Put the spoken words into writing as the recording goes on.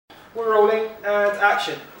We're rolling, and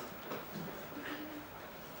action.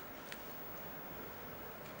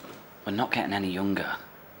 We're not getting any younger.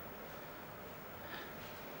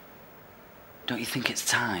 Don't you think it's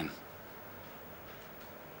time?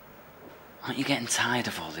 Aren't you getting tired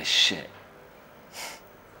of all this shit?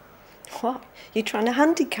 What? You trying to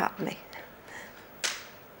handicap me?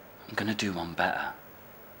 I'm gonna do one better.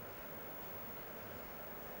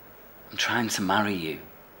 I'm trying to marry you.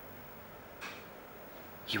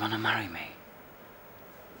 You wanna marry me?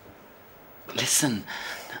 Listen,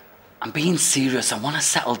 I'm being serious. I wanna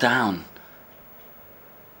settle down.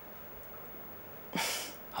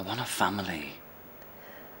 I want a family.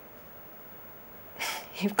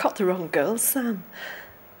 You've got the wrong girl, Sam.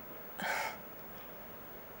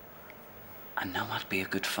 I know I'd be a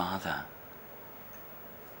good father.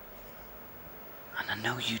 And I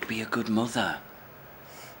know you'd be a good mother.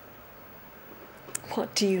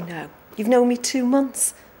 What do you know? You've known me 2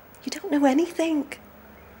 months. You don't know anything.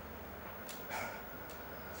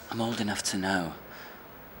 I'm old enough to know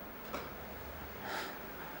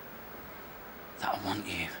that I want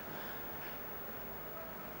you.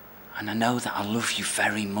 And I know that I love you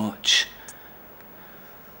very much.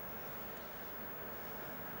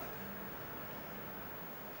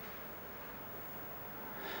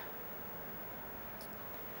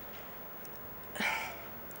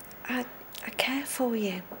 I care for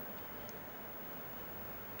you.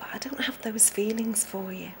 But I don't have those feelings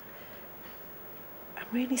for you. I'm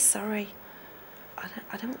really sorry.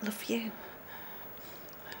 I don't love you.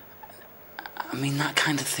 I mean, that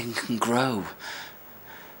kind of thing can grow.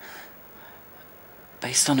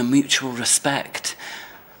 Based on a mutual respect.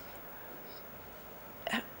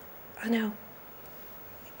 I know.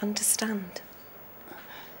 Understand.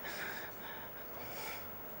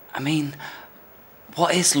 I mean,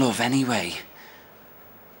 what is love anyway?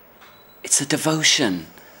 It's a devotion.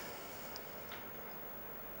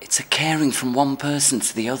 It's a caring from one person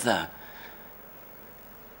to the other.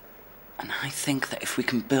 And I think that if we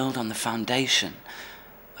can build on the foundation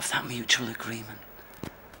of that mutual agreement,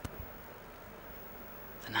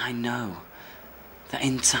 then I know that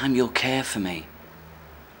in time you'll care for me.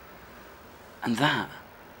 And that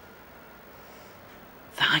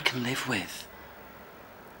I can live with.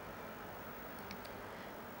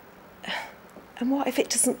 And what if it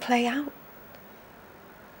doesn't play out?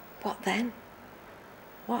 What then?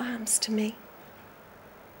 What happens to me?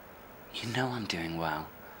 You know I'm doing well.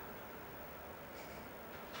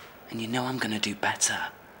 And you know I'm gonna do better.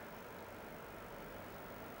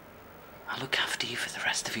 I'll look after you for the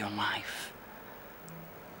rest of your life.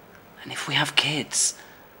 And if we have kids,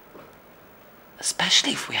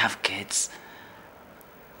 especially if we have kids,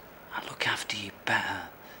 I'll look after you better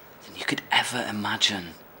than you could ever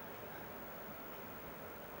imagine.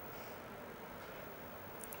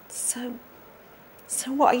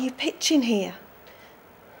 So what are you pitching here?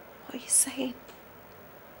 What are you saying?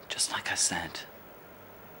 Just like I said,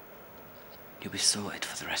 you'll be sorted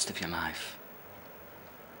for the rest of your life.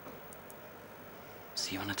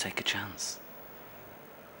 So you want to take a chance?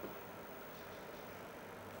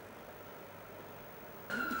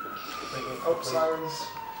 Oh, sirens.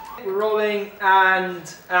 We're rolling,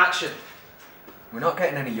 and action. We're not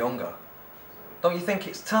getting any younger. Don't you think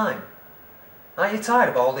it's time? Aren't you tired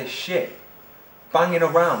of all this shit? Banging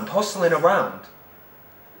around, hustling around.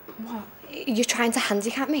 What? You're trying to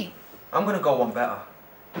handicap me? I'm gonna go one better.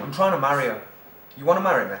 I'm trying to marry her. You wanna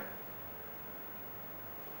marry me?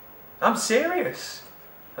 I'm serious.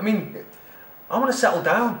 I mean, I wanna settle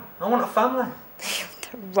down. I want a family. You're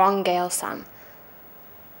the wrong girl, Sam.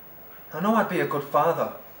 I know I'd be a good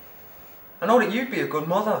father. I know that you'd be a good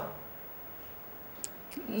mother.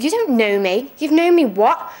 You don't know me. You've known me,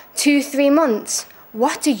 what? 2, 3 months?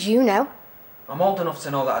 What do you know? I'm old enough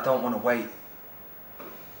to know that I don't want to wait.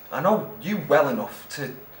 I know you well enough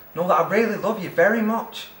to know that I really love you very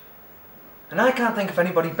much. And I can't think of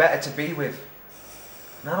anybody better to be with.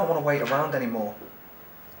 And I don't want to wait around anymore.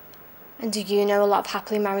 And do you know a lot of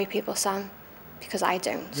happily married people, Sam? Because I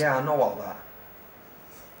don't. Yeah, I know all that.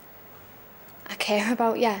 I care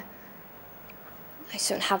about you. I just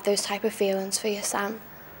don't have those type of feelings for you, Sam.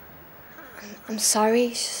 I'm sorry,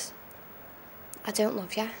 it's just I don't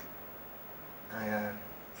love you. I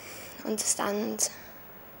Understand.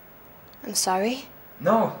 I'm sorry.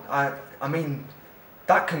 No, I mean,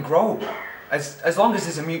 that can grow. As long as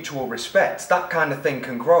there's a mutual respect, that kind of thing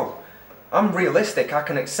can grow. I'm realistic, I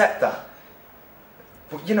can accept that.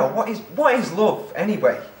 But you know, what is love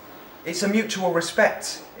anyway? It's a mutual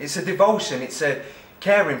respect. It's a devotion. It's a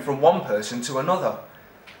caring from one person to another.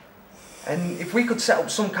 And if we could set up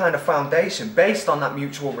some kind of foundation based on that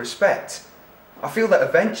mutual respect, I feel that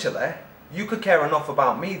eventually you could care enough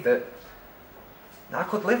about me that I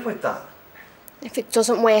could live with that. If it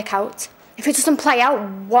doesn't work out, if it doesn't play out,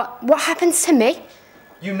 what happens to me?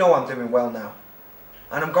 You know I'm doing well now.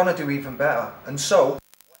 And I'm gonna do even better. And so,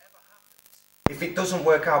 whatever happens, if it doesn't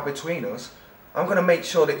work out between us, I'm gonna make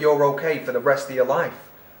sure that you're okay for the rest of your life.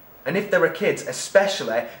 And if there are kids,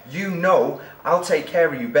 especially, you know I'll take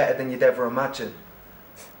care of you better than you'd ever imagine.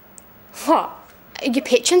 What? Are you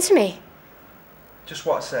pitching to me? Just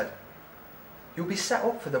what I said. You'll be set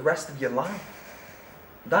up for the rest of your life.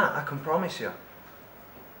 That I can promise you.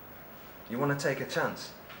 You want to take a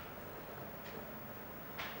chance?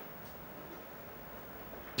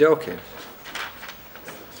 Joking.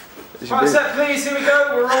 Right, set please, here we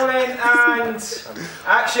go, we're rolling and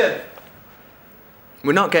action.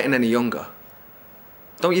 We're not getting any younger.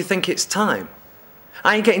 Don't you think it's time?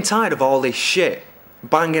 I ain't getting tired of all this shit.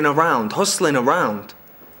 Banging around, hustling around.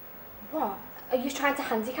 What? Are you trying to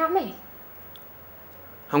handicap me?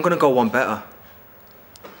 I'm gonna go one better.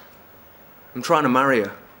 I'm trying to marry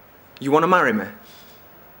you. You wanna marry me?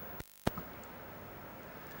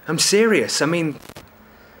 I'm serious. I mean,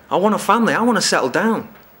 I want a family. I want to settle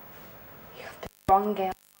down. You've been wrong,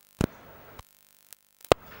 girl.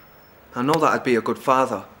 I know that I'd be a good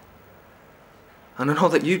father. And I know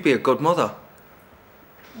that you'd be a good mother.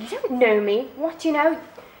 You don't know me. What do you know?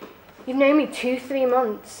 You've known me 2-3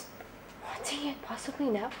 months. What do you possibly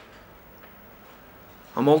know?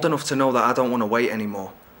 I'm old enough to know that I don't want to wait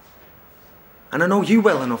anymore. And I know you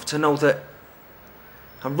well enough to know that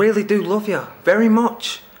I really do love you, very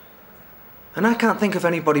much. And I can't think of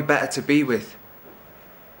anybody better to be with.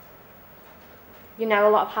 You know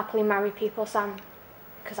a lot of happily married people, Sam,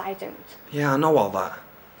 because I don't. Yeah, I know all that.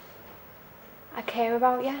 I care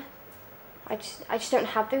about you. I just don't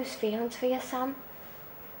have those feelings for you, Sam.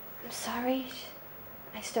 I'm sorry.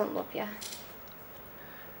 I just don't love you.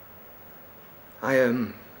 I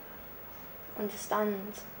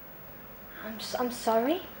Understand? I'm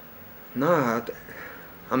sorry. No,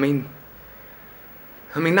 I mean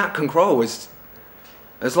that can grow as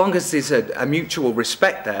long as there's a mutual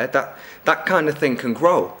respect there. That kind of thing can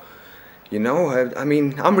grow. You know, I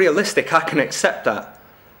mean, I'm realistic. I can accept that.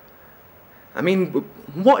 I mean,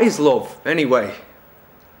 what is love anyway?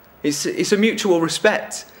 It's a mutual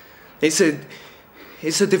respect. It's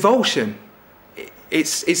a devotion.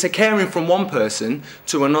 It's a caring from one person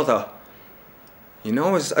to another. You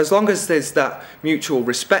know, as long as there's that mutual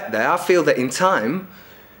respect there, I feel that in time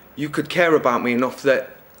you could care about me enough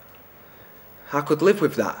that I could live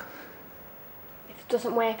with that. If it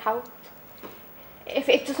doesn't work out, if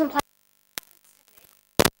it doesn't play.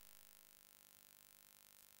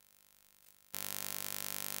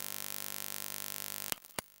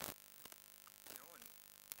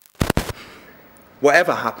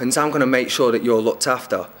 Whatever happens, I'm going to make sure that you're looked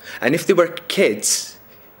after. And if there were kids,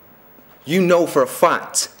 you know for a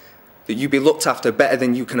fact that you'd be looked after better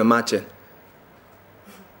than you can imagine.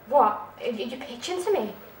 What? Are you pitching to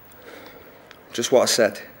me? Just what I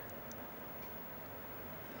said.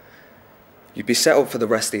 You'd be set up for the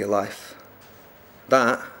rest of your life.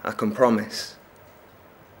 That I can promise.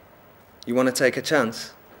 You want to take a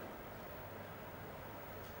chance?